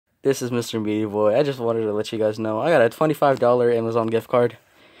This is Mr. Media Boy. I just wanted to let you guys know I got a $25 Amazon gift card.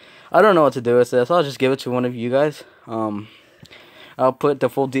 I don't know what to do with this. I'll just give it to one of you guys. I'll put the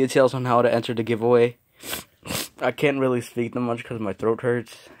full details on how to enter the giveaway. I can't really speak that much because my throat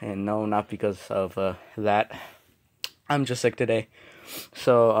hurts, and no, not because of that. I'm just sick today.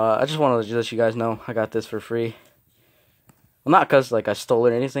 So I just wanted to let you guys know I got this for free. Well, not because like I stole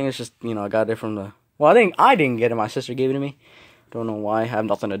it or anything. It's just, you know, I got it from the. Well, I didn't get it. My sister gave it to me. Don't know why. I have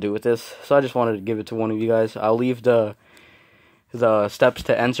nothing to do with this. So I just wanted to give it to one of you guys. I'll leave the steps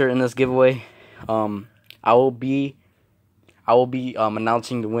to enter in this giveaway. I will be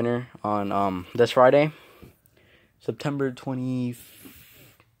announcing the winner on this Friday, September 21st.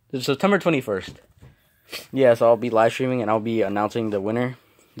 Yeah, so I'll be live streaming and I'll be announcing the winner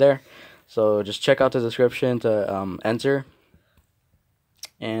there. So just check out the description to enter.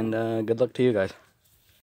 And good luck to you guys.